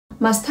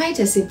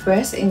Mastitis is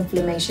breast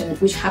inflammation,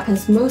 which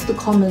happens most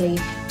commonly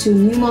to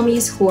new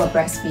mommies who are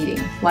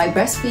breastfeeding. While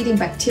breastfeeding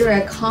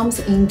bacteria comes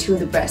into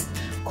the breast,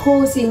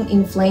 causing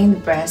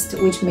inflamed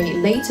breast, which may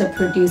later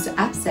produce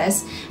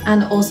abscess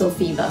and also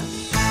fever.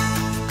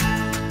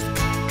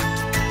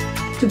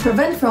 To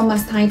prevent from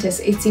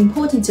mastitis, it's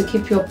important to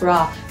keep your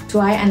bra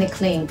dry and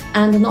clean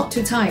and not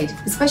too tight.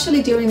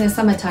 Especially during the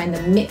summertime,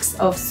 the mix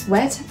of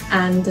sweat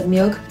and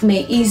milk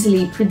may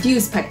easily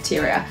produce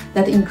bacteria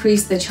that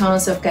increase the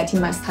chance of getting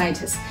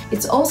mastitis.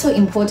 It's also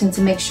important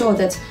to make sure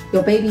that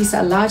your babies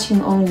are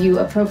latching on you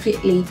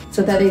appropriately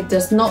so that it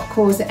does not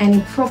cause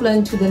any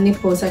problem to the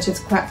nipples, such as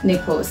cracked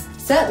nipples.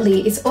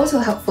 Thirdly, it's also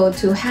helpful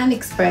to hand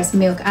express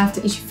milk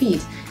after each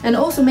feed, and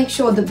also make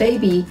sure the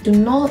baby do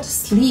not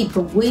sleep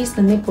with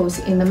the nipples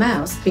in the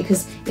mouth,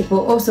 because it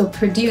will also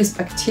produce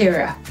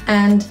bacteria.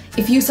 And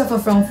if you suffer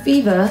from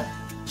fever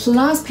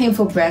plus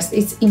painful breast,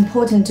 it's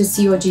important to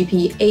see your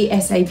GP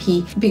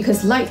ASAP,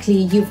 because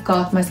likely you've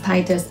got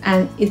mastitis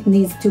and it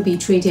needs to be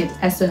treated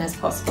as soon as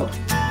possible.